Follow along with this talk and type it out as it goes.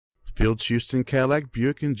Fields Huston Cadillac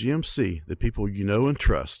Buick and GMC, the people you know and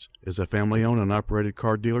trust, is a family-owned and operated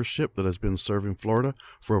car dealership that has been serving Florida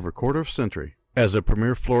for over a quarter of a century. As a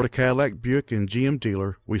premier Florida Cadillac, Buick, and GM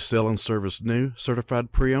dealer, we sell and service new,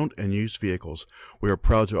 certified pre-owned, and used vehicles. We are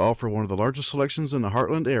proud to offer one of the largest selections in the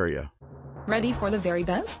Heartland area. Ready for the very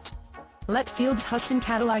best? Let Fields Huston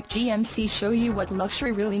Cadillac GMC show you what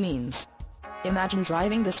luxury really means. Imagine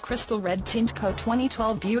driving this crystal red tint coat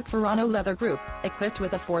 2012 Buick Verano leather group, equipped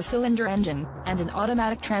with a 4-cylinder engine and an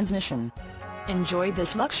automatic transmission. Enjoy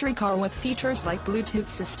this luxury car with features like Bluetooth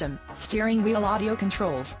system, steering wheel audio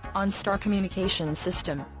controls, OnStar communication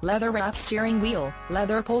system, leather-wrapped steering wheel,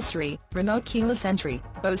 leather upholstery, remote keyless entry,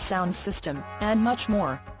 Bose sound system, and much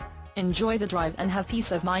more. Enjoy the drive and have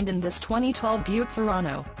peace of mind in this 2012 Buick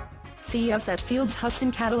Verano. See us at Fields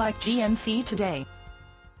Huston Cadillac GMC today.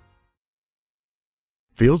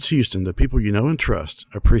 Fields Huston, the people you know and trust,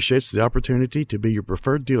 appreciates the opportunity to be your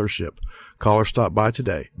preferred dealership. Call or stop by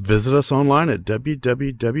today. Visit us online at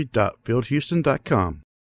www.fieldhouston.com.